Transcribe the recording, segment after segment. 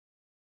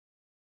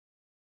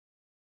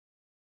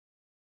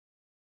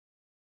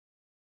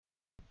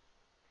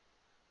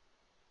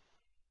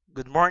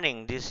Good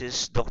morning. This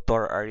is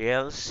Dr.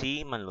 Ariel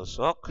C.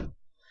 Manlusok,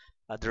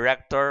 a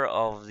director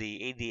of the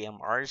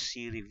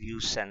ADMRC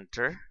Review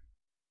Center.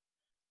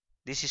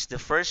 This is the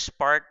first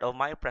part of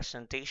my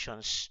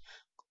presentations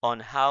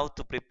on how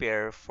to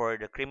prepare for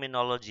the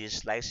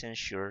Criminologist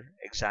Licensure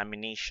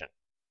Examination.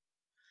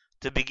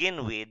 To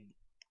begin with,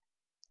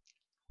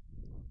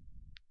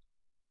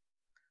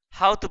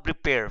 how to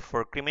prepare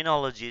for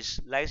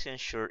Criminologist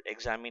Licensure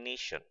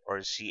Examination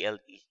or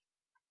CLE.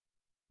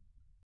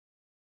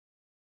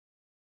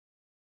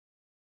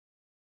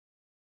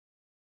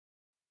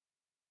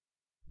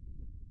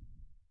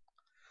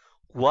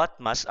 What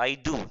must I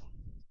do?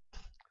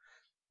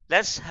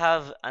 Let's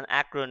have an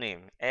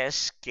acronym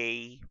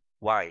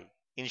SKY.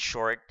 In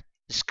short,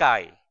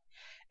 SKY.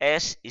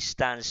 S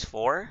stands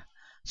for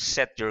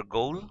set your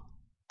goal.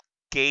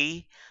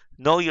 K,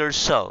 know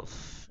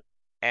yourself.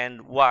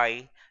 And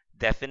Y,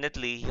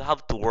 definitely you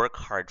have to work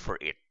hard for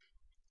it.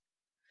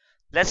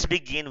 Let's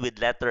begin with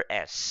letter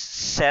S.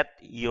 Set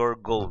your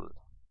goal.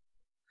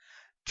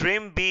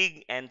 Dream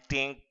big and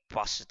think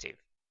positive.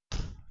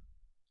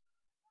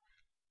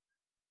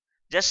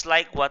 Just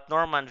like what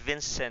Norman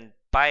Vincent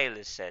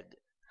Peale said,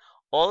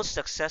 all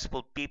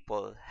successful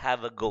people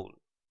have a goal.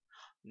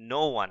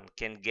 No one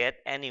can get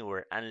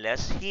anywhere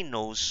unless he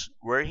knows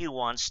where he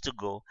wants to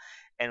go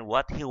and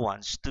what he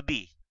wants to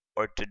be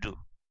or to do.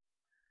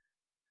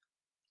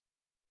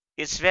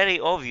 It's very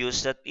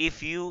obvious that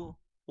if you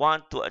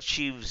want to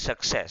achieve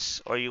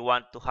success or you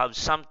want to have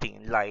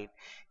something in life,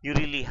 you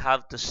really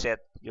have to set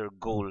your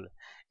goal.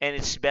 And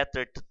it's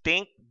better to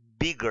think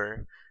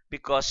bigger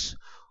because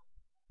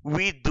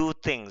we do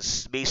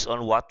things based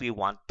on what we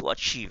want to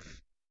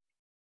achieve.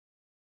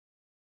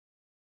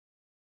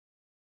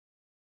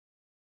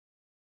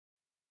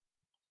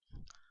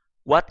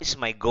 What is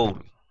my goal?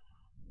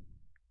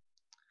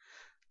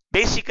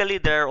 Basically,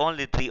 there are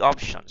only three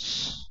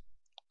options.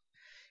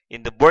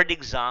 In the board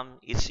exam,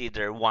 it's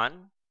either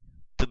 1,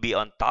 to be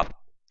on top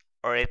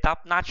or a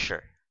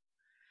top-notcher,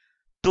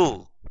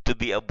 2, to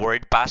be a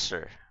board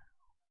passer,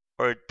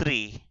 or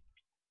 3,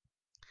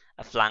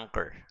 a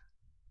flanker.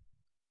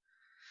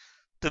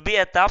 To be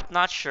a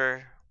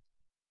top-notcher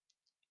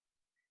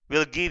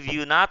will give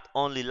you not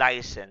only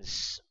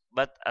license,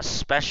 but a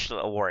special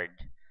award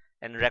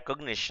and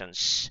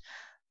recognitions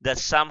that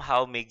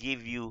somehow may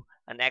give you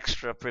an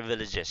extra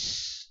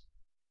privileges.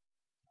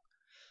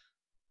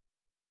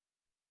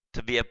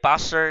 To be a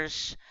passer,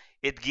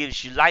 it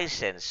gives you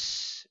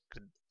license,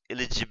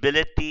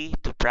 eligibility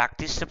to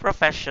practice the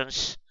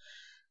professions,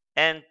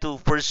 and to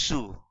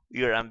pursue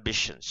your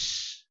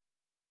ambitions.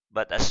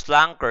 But as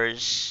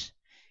flankers,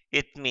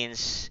 it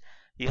means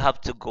you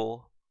have to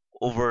go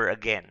over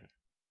again,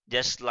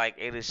 just like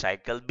a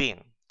recycle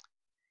bin.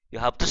 You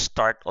have to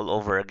start all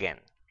over again.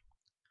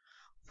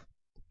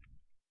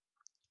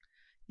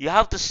 You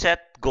have to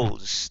set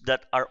goals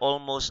that are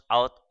almost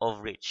out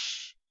of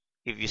reach.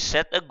 If you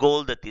set a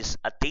goal that is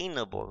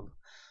attainable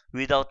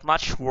without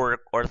much work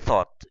or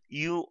thought,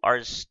 you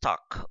are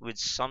stuck with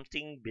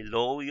something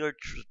below your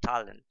true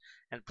talent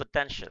and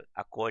potential,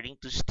 according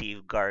to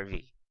Steve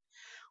Garvey.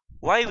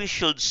 Why we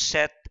should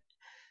set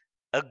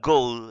a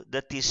goal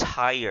that is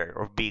higher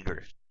or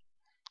bigger?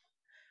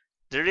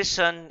 The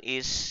reason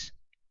is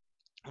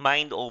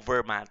mind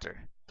over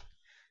matter.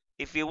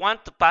 If we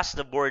want to pass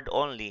the board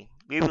only,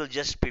 we will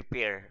just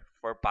prepare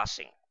for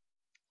passing.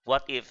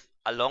 What if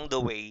along the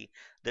way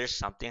there's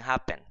something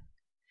happen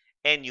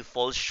and you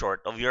fall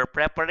short of your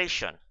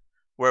preparation?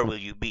 Where will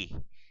you be?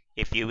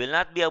 If you will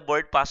not be a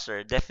board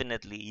passer,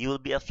 definitely you will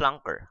be a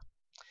flanker.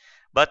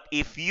 But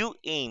if you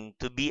aim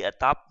to be a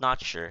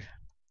top-notcher,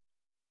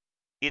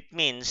 it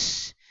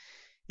means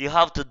you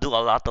have to do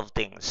a lot of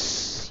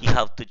things. You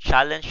have to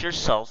challenge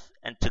yourself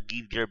and to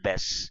give your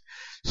best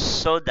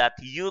so that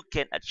you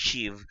can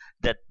achieve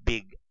that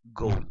big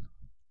goal.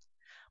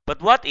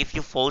 But what if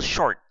you fall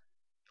short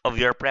of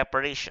your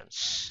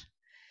preparations?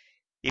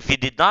 If you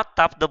did not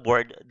top the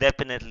board,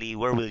 definitely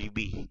where will you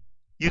be?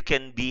 You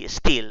can be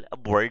still a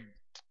board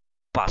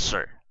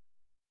passer.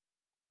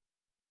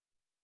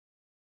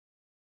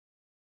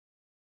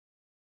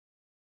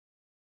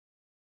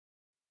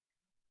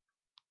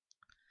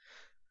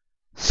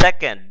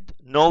 Second,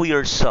 know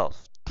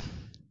yourself.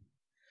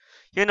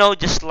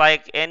 Just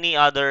like any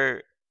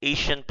other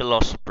Asian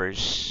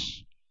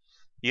philosophers,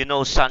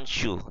 Sun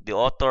Tzu, the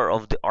author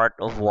of The Art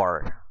of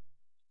War,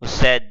 who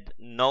said,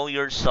 know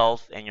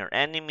yourself and your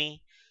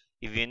enemy.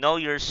 If you know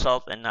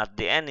yourself and not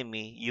the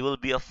enemy, you will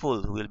be a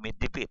fool who will meet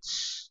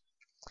defeats.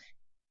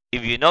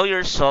 If you know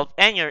yourself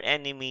and your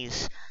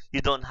enemies,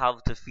 you don't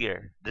have to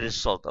fear the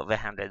result of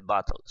 100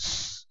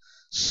 battles.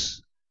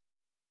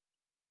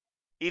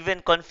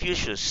 Even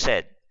Confucius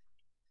said,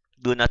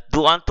 do not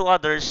do unto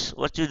others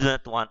what you do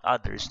not want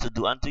others to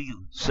do unto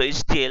you. So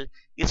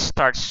it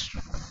starts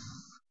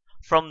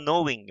from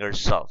knowing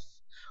yourself.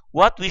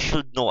 What we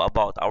should know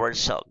about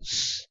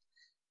ourselves.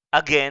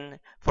 Again,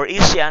 for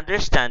easy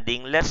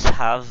understanding, let's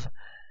have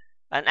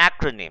an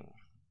acronym.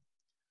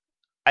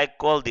 I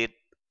called it,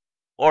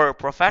 or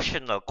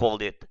professional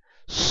called it,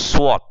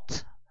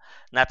 SWOT,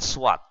 not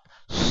SWAT.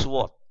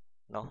 SWOT,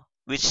 no?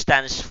 Which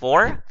stands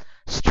for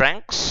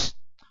strengths,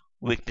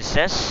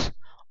 weaknesses,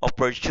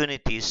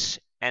 opportunities,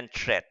 and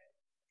threat.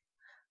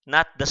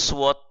 Not the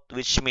SWOT,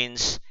 which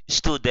means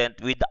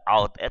student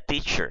without a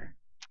teacher.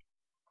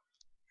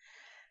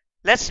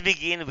 Let's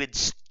begin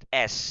with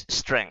S,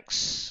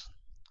 strengths.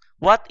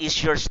 What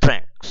is your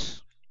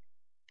strengths?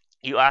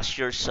 You ask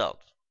yourself,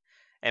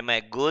 am I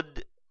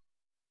good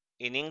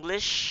in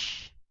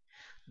English?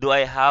 Do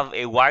I have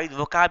a wide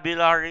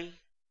vocabulary?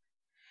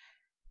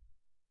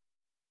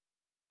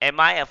 Am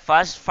I a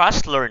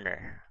fast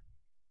learner?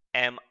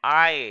 Am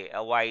I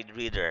a wide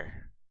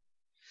reader?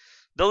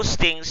 Those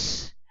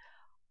things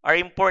are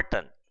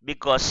important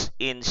because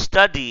in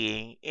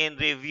studying, in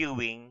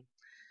reviewing,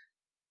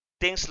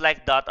 things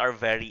like that are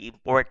very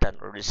important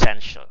or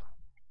essential.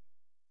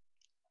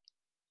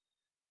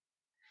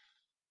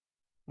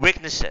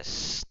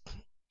 Weaknesses.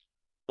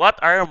 What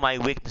are my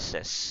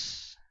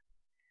weaknesses?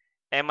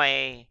 Am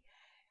I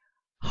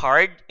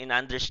hard in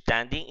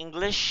understanding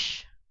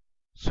English?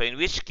 So in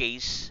which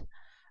case,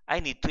 I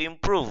need to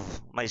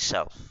improve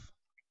myself.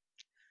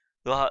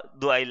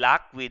 Do I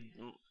lack with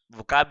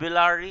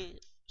vocabulary?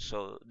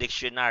 So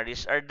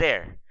dictionaries are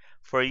there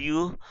for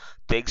you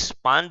to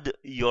expand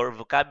your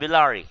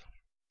vocabulary.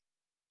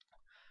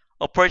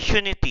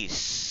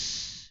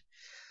 Opportunities.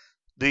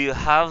 Do you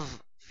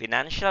have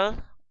financial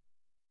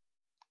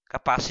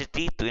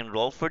capacity to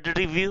enroll for the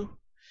review?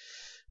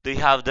 Do you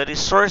have the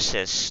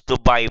resources to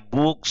buy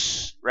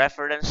books,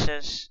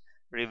 references,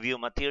 review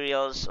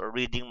materials, or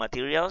reading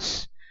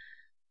materials?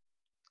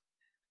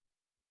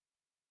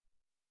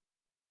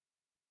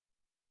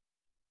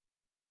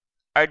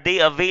 Are they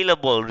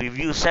available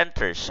review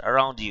centers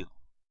around you?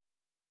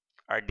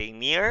 Are they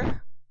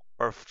near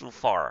or too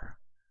far?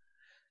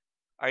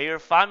 Are your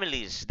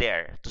families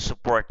there to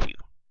support you?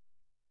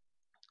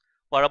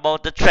 What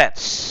about the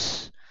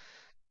threats?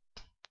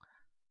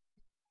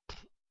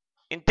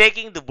 In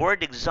taking the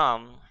board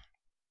exam,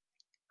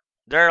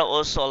 there are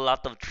also a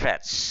lot of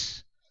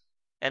threats.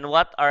 And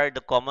what are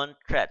the common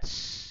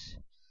threats?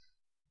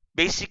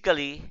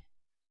 Basically,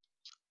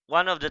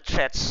 one of the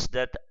threats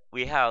that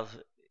we have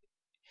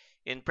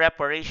in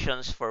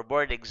preparations for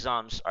board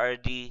exams are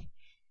the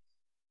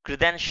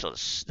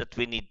credentials that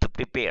we need to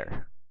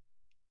prepare.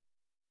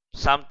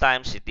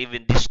 Sometimes it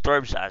even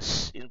disturbs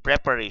us in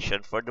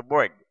preparation for the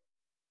board.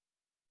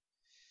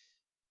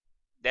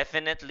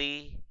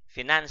 Definitely,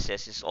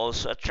 finances is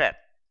also a threat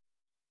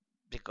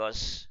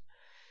because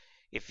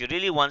if you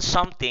really want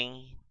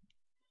something,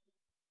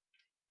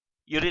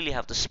 you really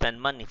have to spend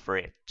money for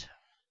it.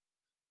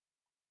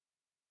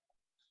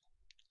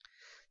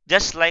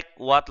 Just like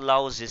what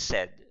Lao Tzu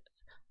said,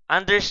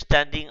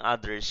 understanding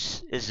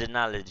others is a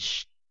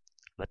knowledge,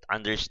 but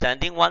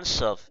understanding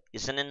oneself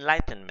is an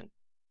enlightenment.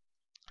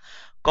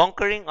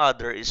 Conquering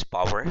others is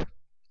power,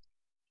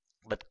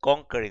 but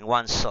conquering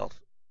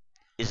oneself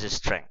is a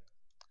strength.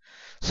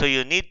 So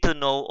you need to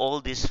know all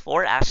these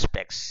four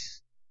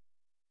aspects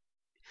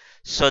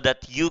so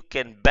that you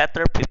can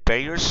better prepare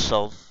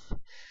yourself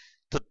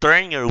to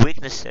turn your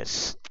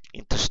weaknesses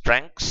into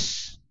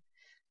strengths.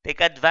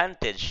 Take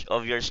advantage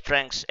of your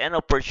strengths and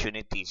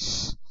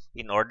opportunities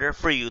in order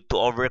for you to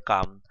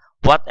overcome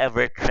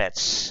whatever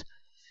threats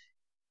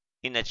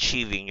in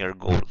achieving your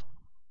goal.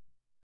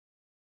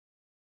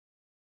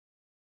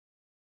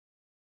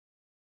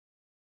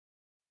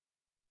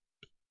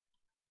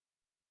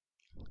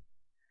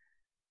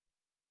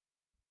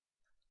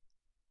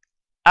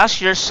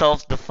 Ask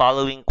yourself the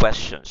following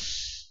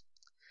questions.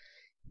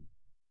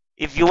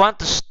 If you want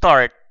to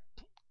start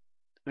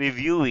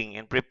reviewing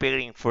and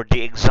preparing for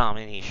the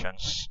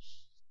examinations,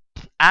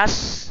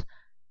 ask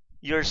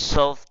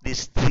yourself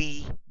these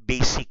three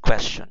basic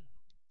questions.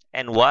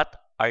 And what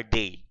are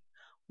they?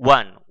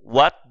 One,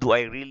 what do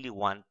I really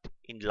want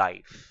in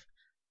life?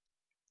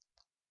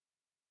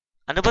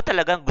 Ano ba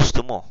talagang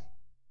gusto mo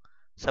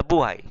sa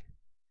buhay?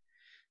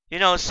 You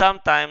know,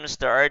 sometimes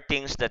there are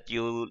things that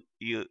you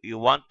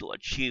want to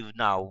achieve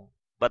now,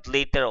 but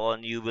later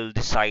on you will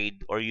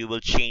decide or you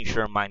will change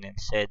your mind and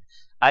said,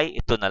 ay,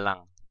 ito na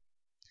lang.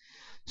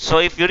 So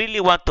if you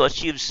really want to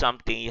achieve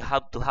something, you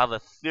have to have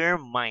a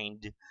firm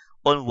mind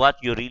on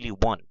what you really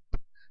want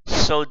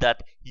so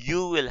that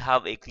you will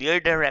have a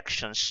clear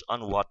directions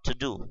on what to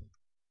do.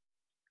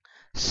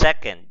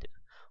 Second,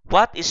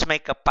 what is my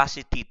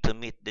capacity to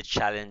meet the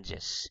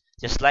challenges?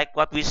 Just like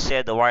what we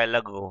said a while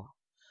ago,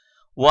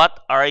 what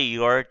are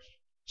your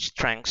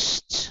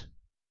strengths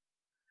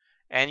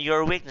and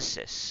your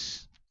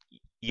weaknesses,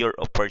 your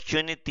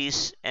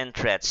opportunities and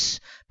threats?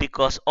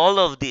 Because all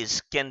of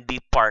this can be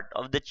part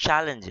of the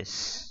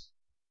challenges.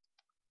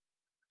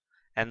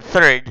 And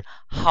third,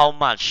 how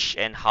much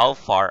and how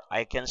far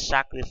I can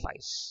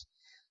sacrifice.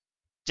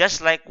 Just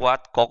like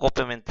what Coco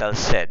Pimentel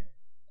said,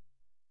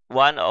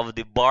 one of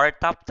the bar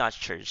top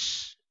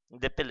notchers in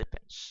the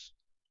Philippines.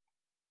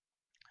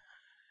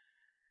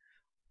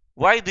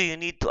 Why do you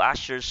need to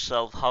ask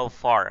yourself how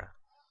far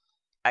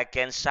I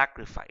can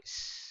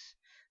sacrifice?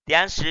 The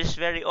answer is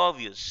very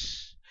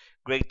obvious.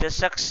 Greatest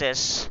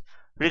success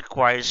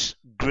requires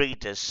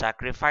greatest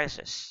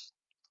sacrifices.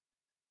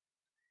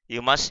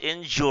 You must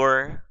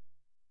endure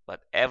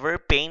whatever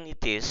pain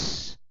it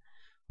is,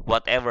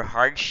 whatever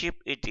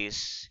hardship it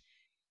is,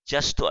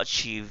 just to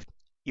achieve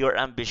your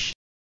ambition.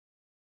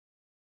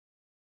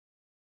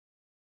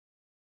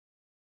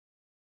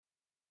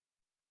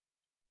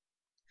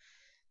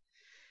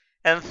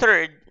 And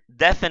third,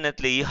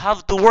 definitely you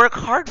have to work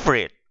hard for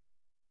it.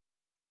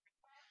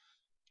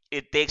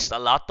 It takes a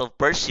lot of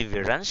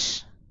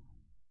perseverance.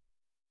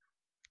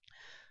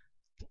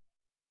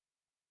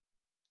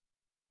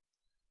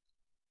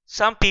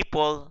 Some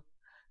people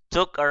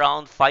took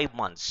around 5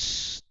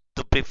 months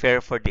to prepare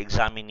for the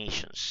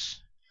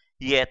examinations.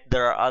 Yet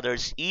there are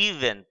others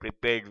even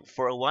prepared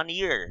for 1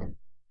 year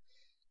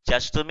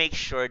just to make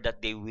sure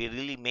that they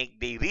really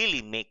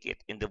make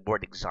it in the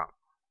board exam.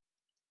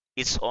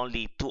 It's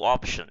only two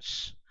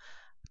options: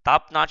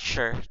 top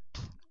notcher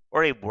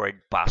or a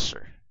board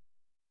passer.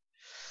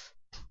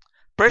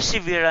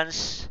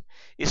 Perseverance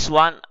is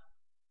one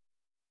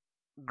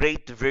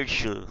great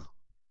virtue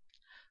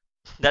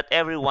that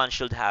everyone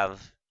should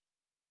have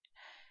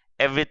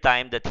every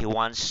time that he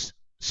wants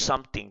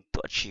something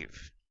to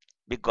achieve.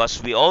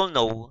 Because we all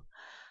know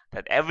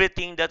that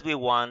everything that we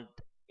want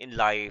in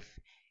life,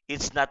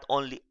 it's not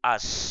only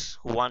us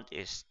who want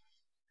it.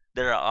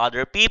 There are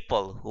other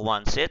people who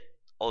wants it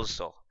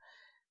also.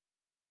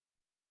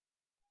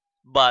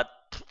 But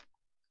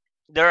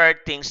there are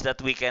things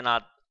that we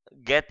cannot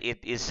get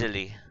it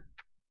easily.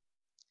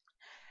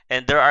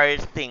 And there are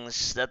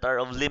things that are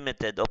of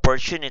limited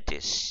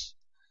opportunities.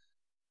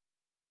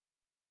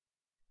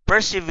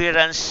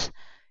 Perseverance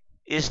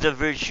is the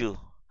virtue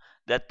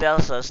that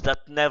tells us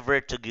that never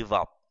to give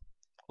up.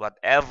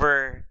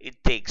 Whatever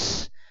it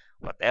takes,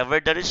 whatever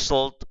the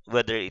result,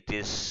 whether it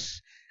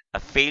is a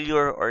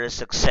failure or a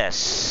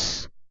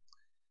success,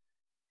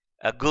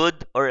 a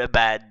good or a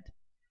bad,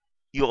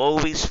 you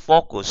always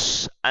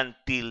focus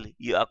until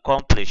you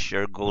accomplish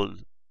your goal.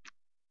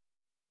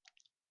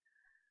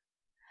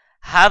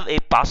 Have a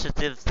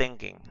positive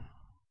thinking.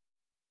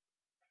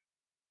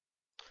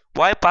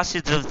 Why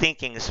positive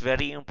thinking is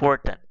very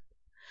important?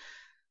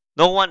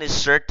 No one is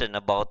certain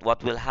about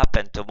what will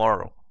happen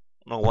tomorrow.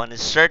 No one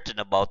is certain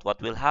about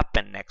what will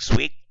happen next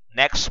week,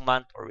 next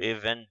month, or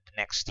even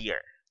next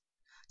year.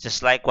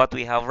 Just like what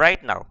we have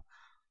right now.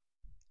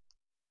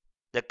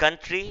 The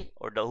country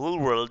or the whole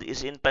world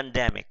is in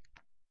pandemic.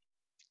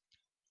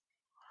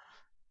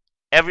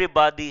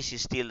 Everybody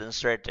is still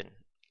uncertain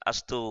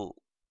as to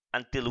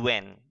until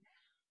when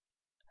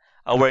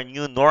our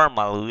new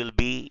normal will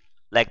be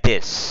like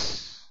this.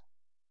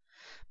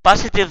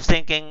 Positive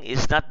thinking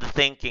is not the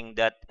thinking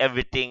that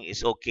everything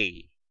is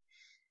okay,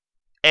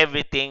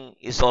 everything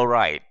is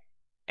alright,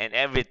 and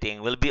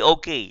everything will be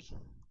okay.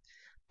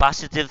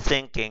 Positive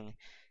thinking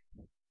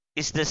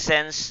is the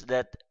sense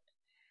that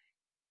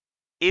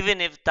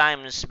even if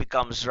times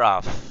becomes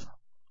rough,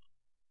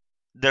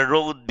 the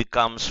road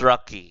becomes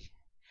rocky,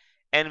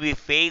 and we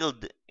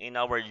failed in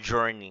our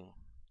journey,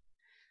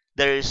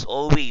 there is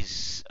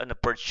always an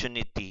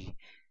opportunity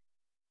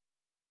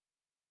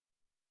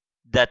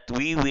that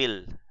we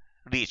will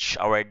reach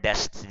our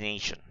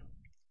destination,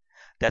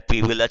 that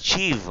we will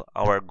achieve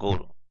our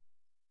goal.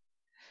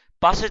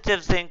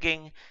 Positive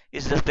thinking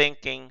is the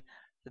thinking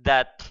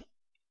that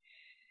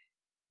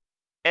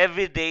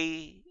every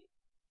day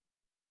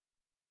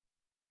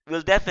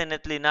will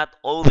definitely not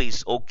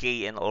always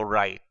okay and all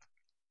right,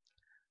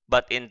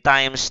 but in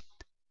times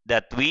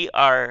that we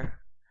are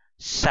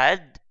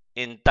sad,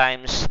 in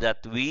times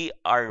that we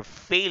are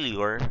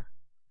failure,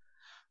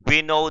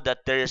 we know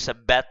that there is a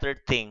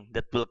better thing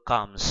that will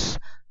comes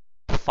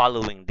the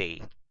following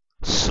day,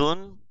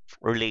 soon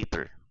or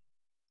later.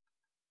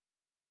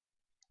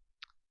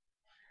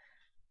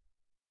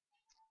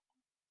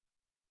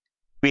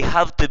 We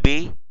have to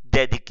be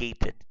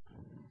dedicated.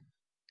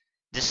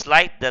 Just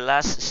like the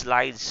last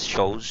slide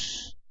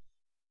shows,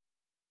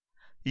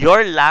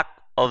 your lack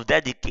of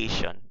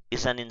dedication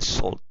is an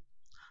insult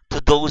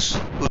to those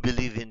who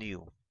believe in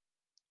you.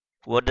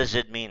 What does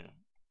it mean?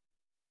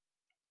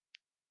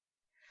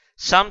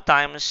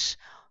 Sometimes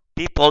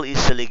people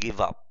easily give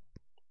up.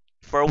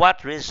 For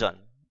what reason?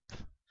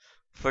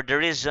 For the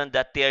reason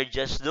that they are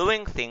just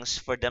doing things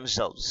for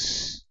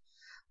themselves.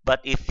 But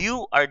if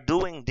you are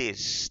doing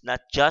this not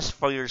just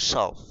for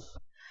yourself,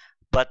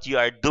 but you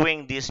are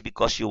doing this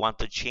because you want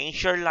to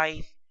change your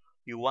life,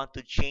 you want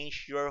to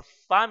change your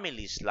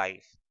family's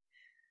life,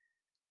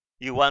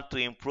 you want to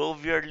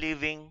improve your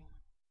living,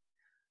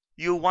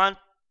 you want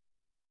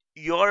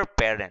your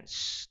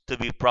parents to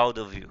be proud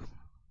of you,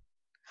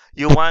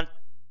 you want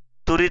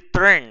to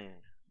return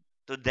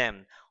to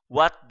them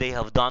what they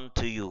have done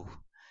to you,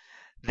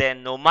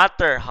 then no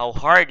matter how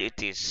hard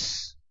it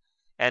is,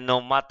 and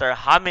no matter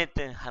how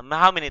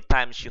many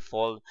times you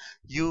fall,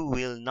 you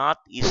will not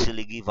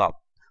easily give up.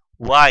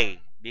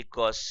 Why?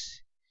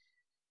 Because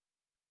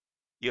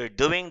you're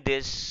doing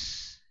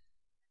this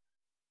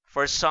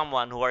for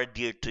someone who are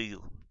dear to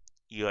you.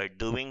 You are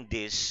doing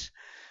this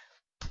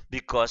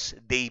because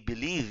they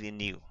believe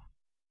in you.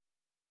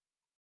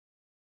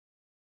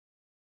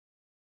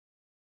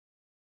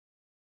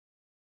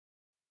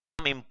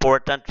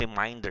 important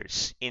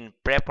reminders in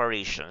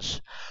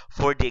preparations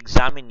for the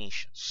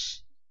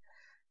examinations.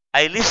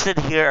 I listed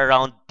here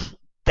around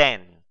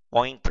 10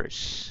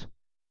 pointers,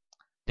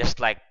 just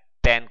like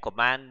 10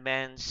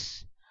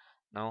 commandments,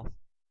 no?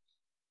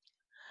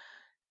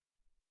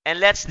 And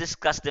let's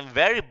discuss them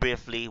very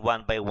briefly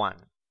one by one.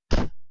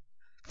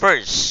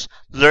 First,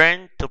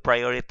 learn to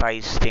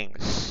prioritize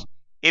things.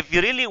 If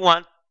you really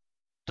want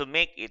to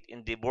make it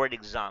in the board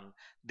exam,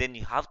 then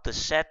you have to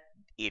set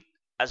it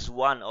as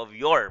one of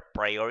your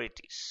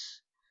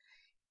priorities.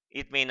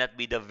 It may not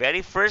be the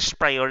very first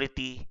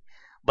priority,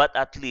 but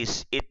at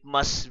least it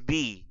must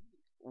be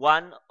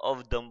one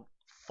of the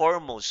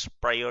foremost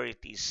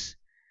priorities.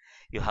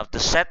 You have to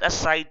set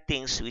aside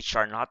things which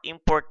are not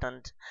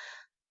important,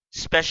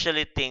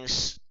 especially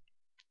things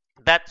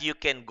that you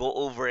can go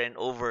over and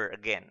over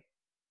again.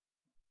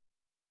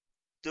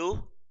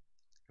 Two,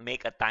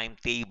 make a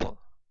timetable.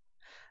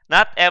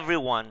 Not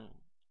everyone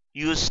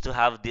used to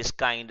have this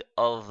kind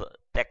of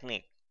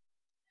technique,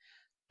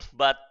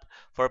 but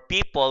for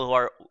people who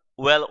are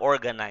well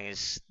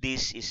organized,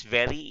 this is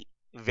very,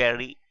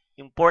 very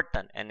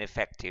important and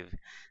effective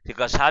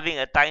because having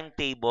a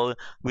timetable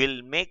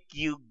will make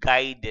you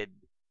guided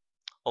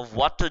of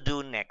what to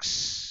do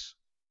next,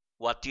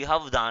 what you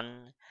have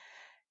done,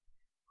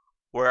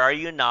 where are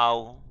you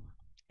now,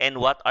 and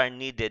what are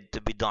needed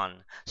to be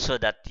done so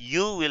that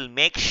you will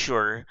make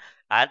sure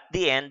at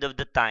the end of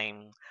the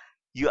time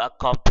you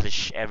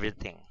accomplish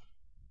everything.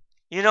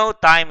 You know,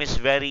 time is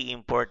very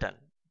important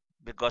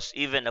because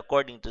even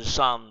according to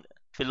some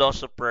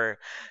philosopher,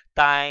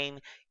 time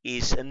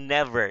is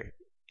never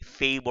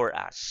favor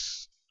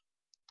us.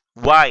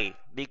 Why?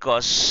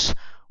 Because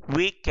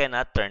we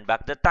cannot turn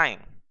back the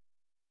time.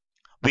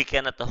 We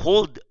cannot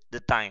hold the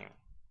time.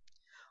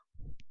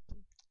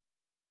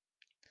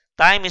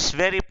 Time is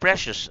very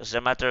precious. As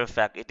a matter of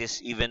fact, it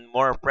is even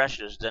more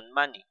precious than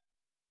money.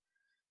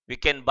 We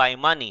can buy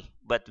money,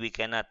 but we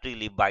cannot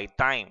really buy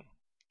time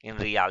in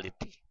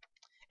reality.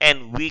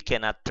 And we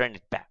cannot turn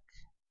it back.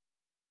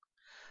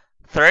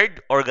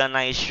 Third,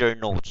 organize your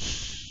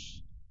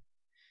notes.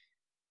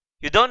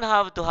 You don't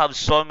have to have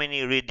so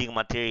many reading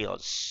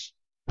materials.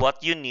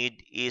 What you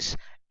need is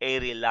a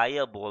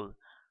reliable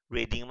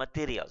reading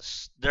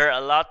materials. There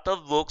are a lot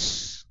of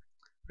books,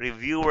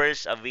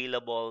 reviewers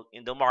available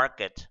in the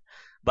market,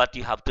 but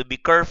you have to be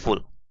careful.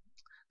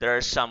 There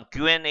are some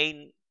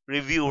Q&A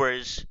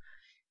reviewers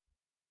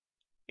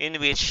in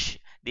which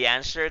the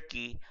answer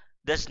key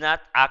does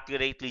not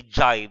accurately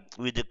jive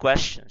with the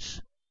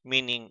questions,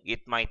 meaning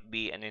it might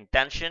be an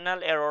intentional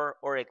error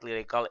or a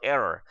clerical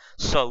error.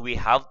 So we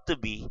have to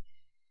be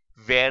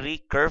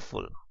very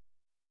careful.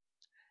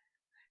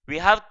 We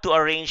have to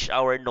arrange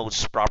our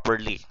notes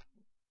properly.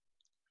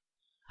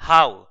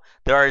 How?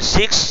 There are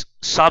 6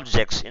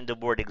 subjects in the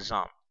board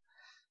exam.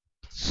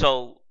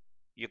 So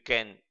you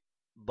can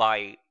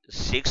buy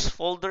 6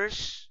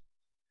 folders,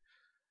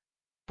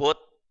 put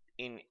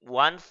in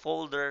one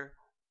folder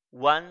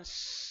one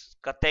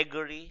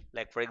category,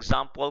 like for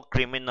example,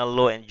 criminal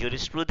law and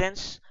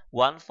jurisprudence,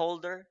 one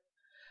folder,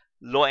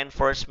 law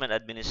enforcement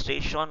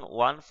administration,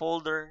 one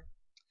folder,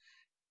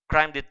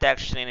 crime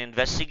detection and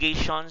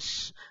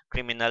investigations,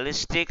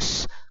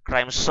 criminalistics,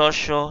 crime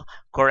social,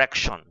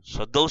 correction.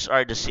 So those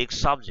are the 6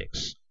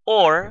 subjects.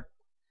 Or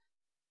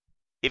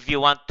if you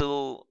want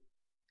to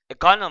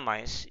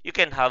economize, you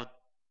can have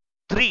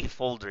 3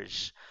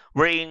 folders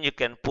wherein you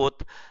can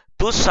put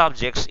 2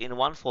 subjects in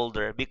one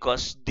folder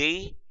because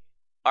they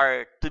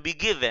are to be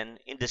given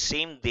in the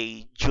same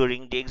day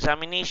during the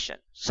examination,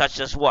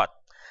 such as what?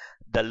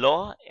 The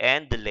law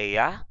and the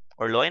LEA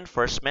or law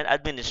enforcement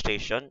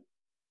administration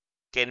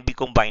can be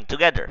combined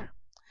together.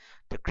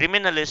 The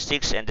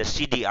criminalistics and the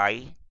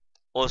CDI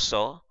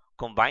also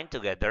combined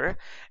together,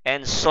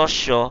 and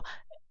socio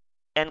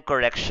and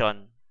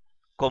correction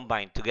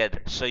combined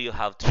together. So you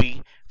have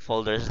 3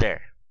 folders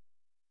there.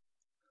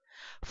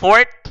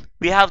 Fourth,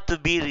 we have to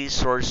be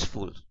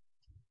resourceful.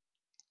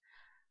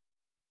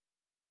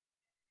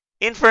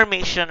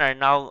 Information are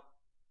now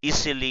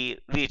easily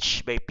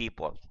reached by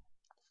people.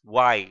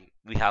 Why?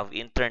 We have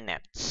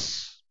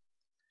internets.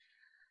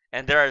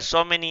 And there are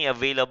so many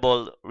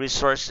available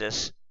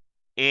resources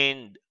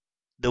in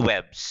the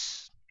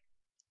webs.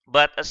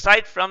 But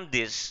aside from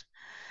this,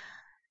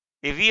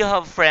 if you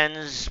have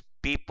friends,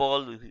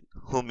 people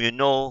whom you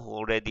know who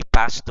already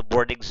passed the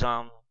board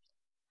exam,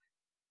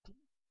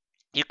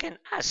 you can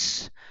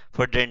ask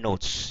for their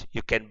notes.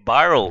 You can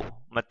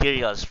borrow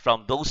materials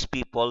from those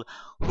people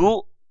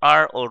who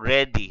are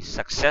already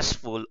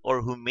successful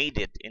or who made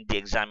it in the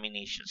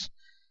examinations.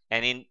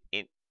 And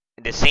in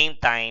the same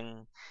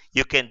time,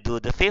 you can do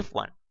the fifth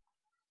one.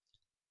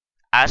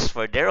 Ask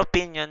for their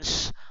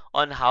opinions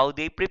on how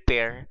they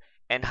prepare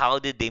and how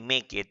did they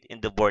make it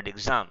in the board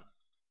exam.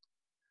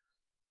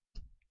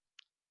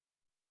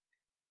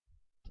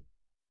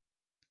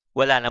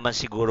 Wala naman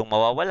sigurong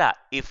mawawala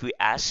if we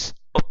ask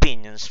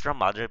opinions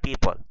from other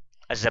people.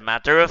 As a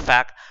matter of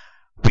fact,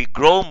 we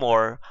grow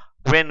more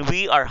when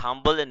we are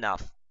humble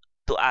enough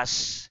to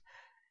ask,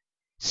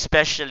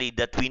 especially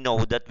that we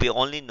know that we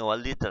only know a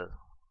little.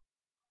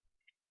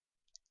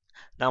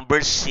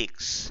 Number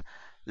 6,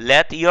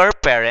 let your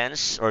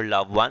parents or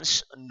loved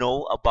ones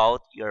know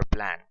about your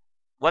plan.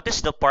 What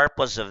is the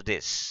purpose of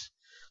this?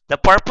 The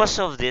purpose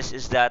of this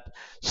is that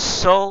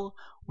so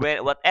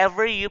when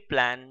whatever you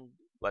plan,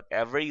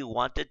 whatever you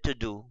wanted to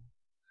do,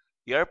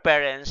 your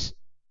parents,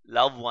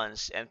 loved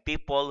ones, and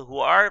people who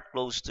are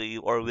close to you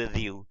or with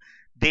you,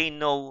 they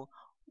know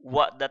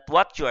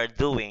what you are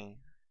doing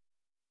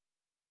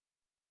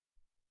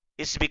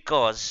is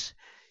because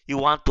you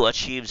want to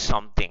achieve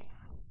something.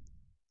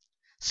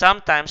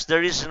 Sometimes the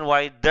reason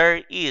why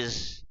there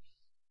is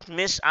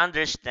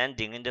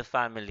misunderstanding in the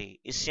family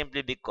is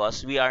simply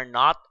because we are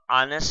not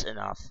honest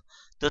enough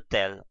to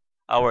tell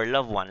our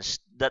loved ones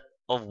that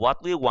of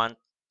what we want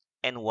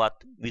and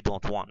what we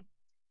don't want.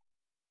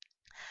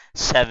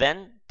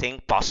 7,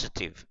 think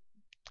positive.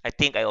 I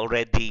think I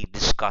already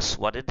discussed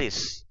what it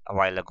is a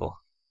while ago.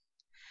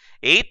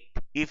 8,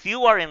 if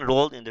you are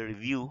enrolled in the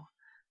review,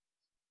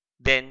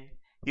 then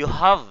you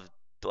have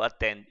to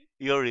attend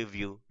your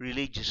review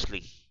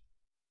religiously.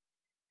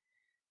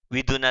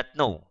 We do not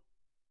know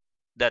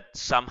that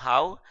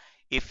somehow,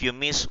 if you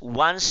miss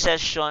one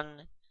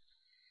session,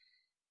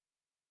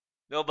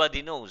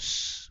 nobody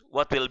knows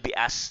what will be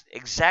asked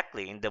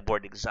exactly in the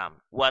board exam.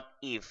 What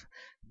if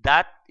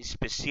that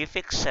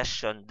specific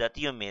session that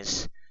you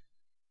miss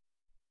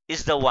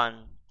is the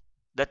one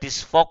that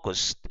is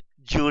focused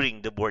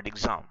during the board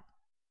exam?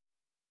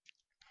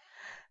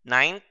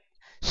 Ninth,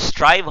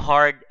 strive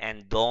hard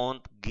and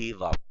don't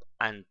give up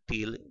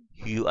until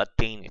you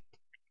attain it.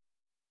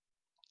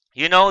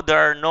 You know, there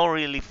are no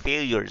really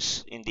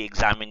failures in the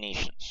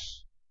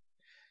examinations.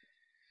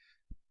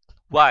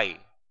 Why?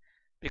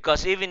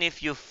 Because even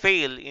if you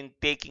fail in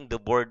taking the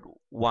board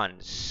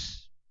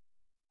once,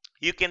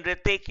 you can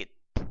retake it.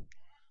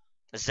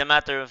 As a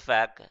matter of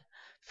fact,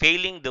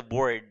 failing the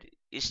board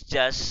is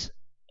just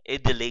a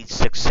delayed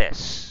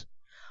success.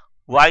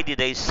 Why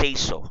did I say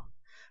so?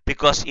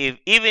 Because if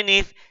even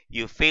if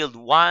you failed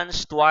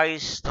once,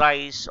 twice,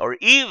 thrice, or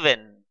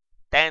even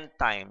 10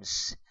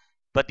 times,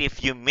 but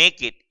if you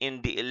make it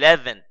in the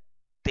 11th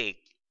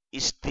take,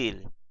 still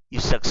you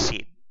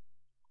succeed.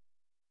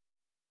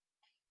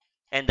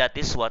 And that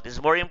is what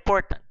is more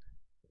important.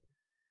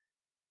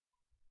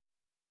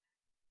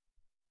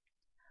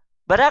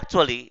 But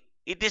actually,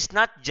 it is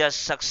not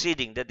just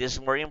succeeding that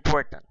is more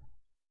important.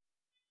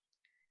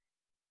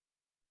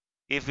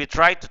 If we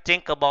try to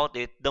think about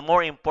it, the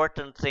more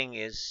important thing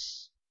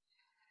is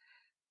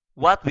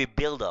what we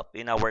build up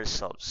in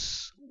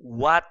ourselves,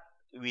 what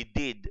we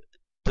did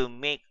to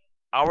make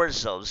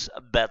ourselves a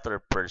better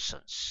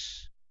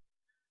persons.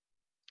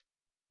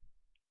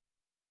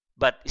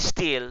 But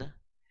still,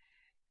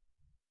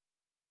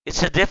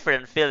 it's a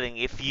different feeling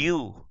if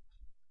you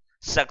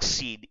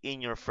succeed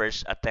in your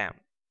first attempt.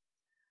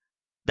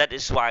 That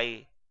is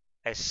why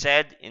I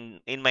said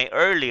in my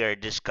earlier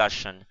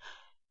discussion,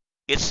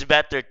 it's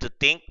better to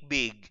think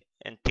big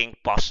and think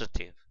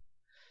positive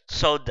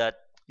so that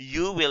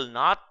you will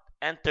not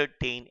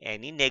entertain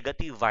any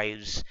negative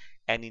vibes,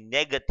 any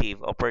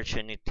negative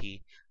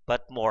opportunity,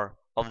 but more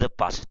of the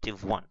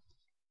positive one.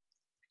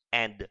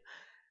 And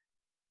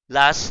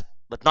last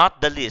but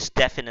not the least,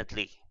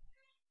 definitely,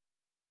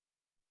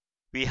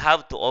 we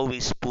have to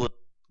always put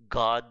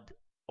God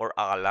or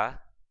Allah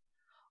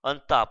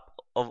on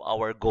top of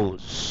our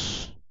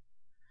goals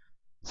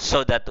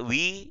so that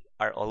we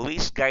are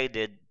always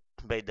guided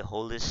by the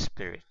Holy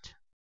Spirit.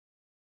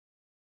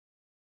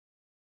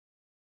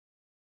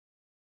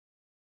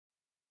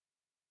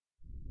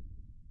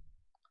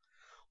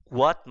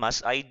 What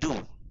must I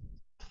do?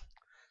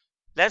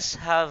 Let's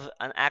have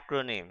an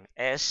acronym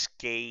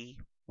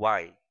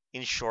SKY.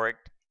 In short,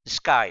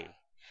 SKY.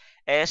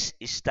 S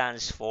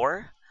stands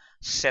for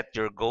set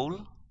your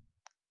goal.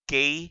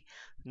 K,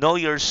 know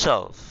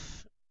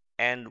yourself.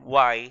 And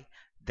Y,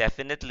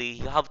 definitely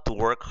you have to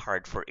work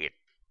hard for it.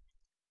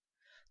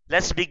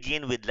 Let's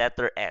begin with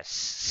letter S.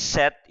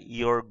 Set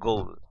your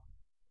goal.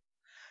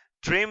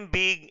 Dream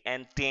big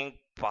and think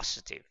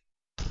positive.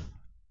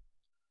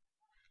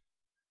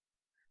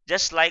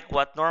 Just like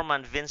what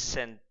Norman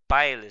Vincent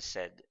Peale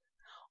said,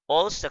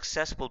 all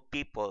successful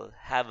people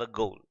have a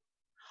goal.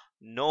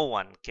 No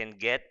one can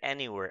get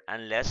anywhere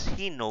unless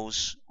he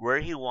knows where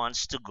he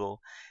wants to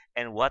go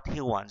and what he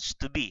wants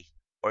to be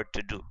or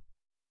to do.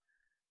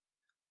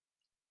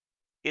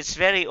 It's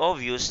very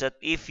obvious that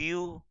if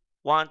you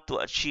want to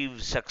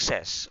achieve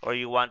success or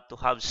you want to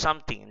have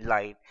something in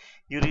life,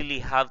 you really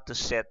have to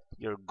set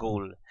your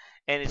goal.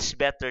 And it's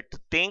better to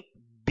think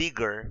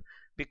bigger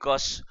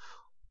because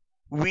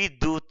we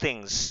do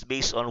things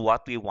based on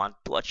what we want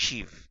to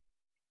achieve.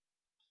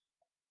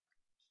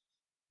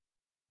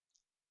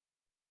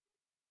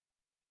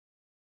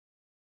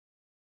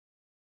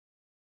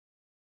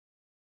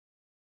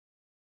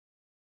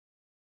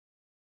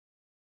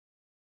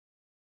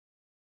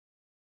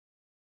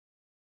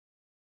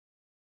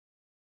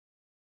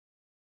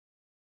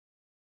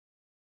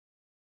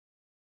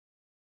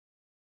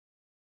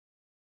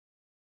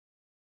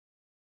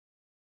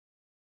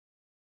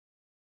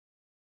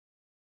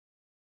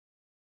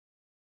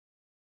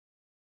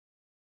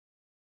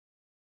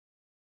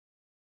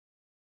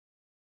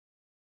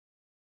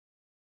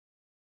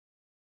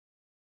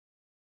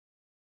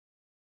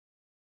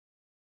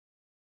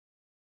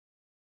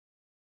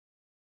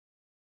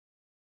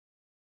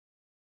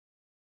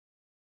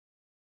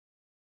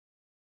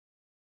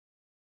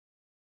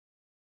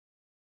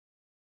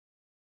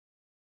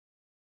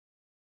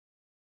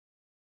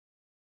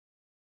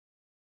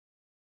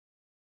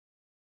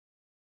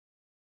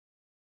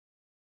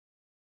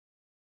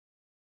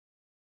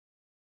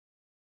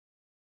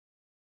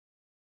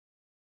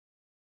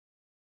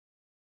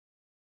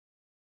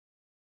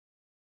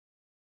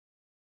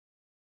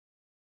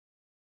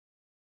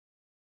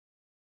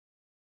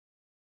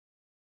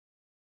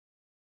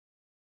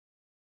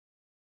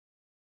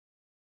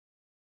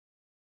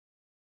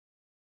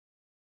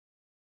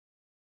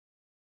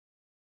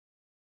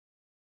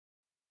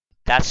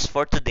 That's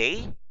for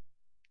today.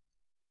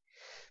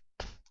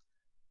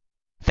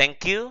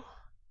 Thank you.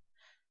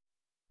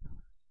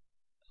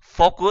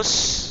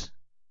 Focus.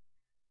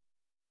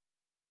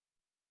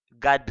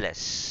 God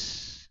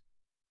bless.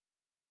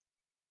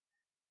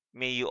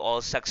 May you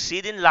all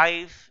succeed in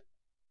life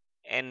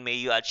and may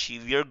you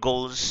achieve your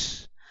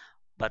goals.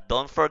 But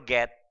don't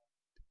forget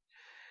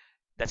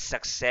that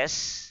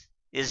success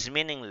is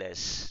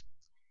meaningless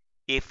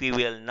if we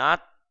will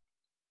not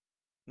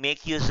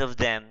make use of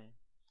them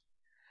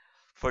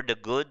for the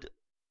good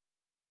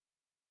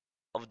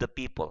of the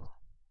people,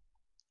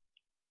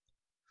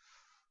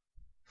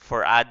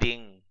 for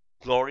adding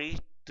glory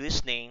to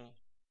His name,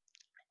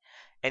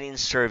 and in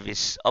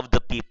service of the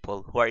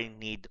people who are in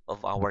need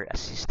of our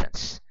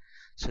assistance.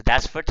 So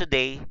that's for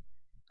today.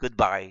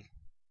 Goodbye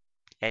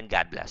and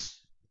God bless.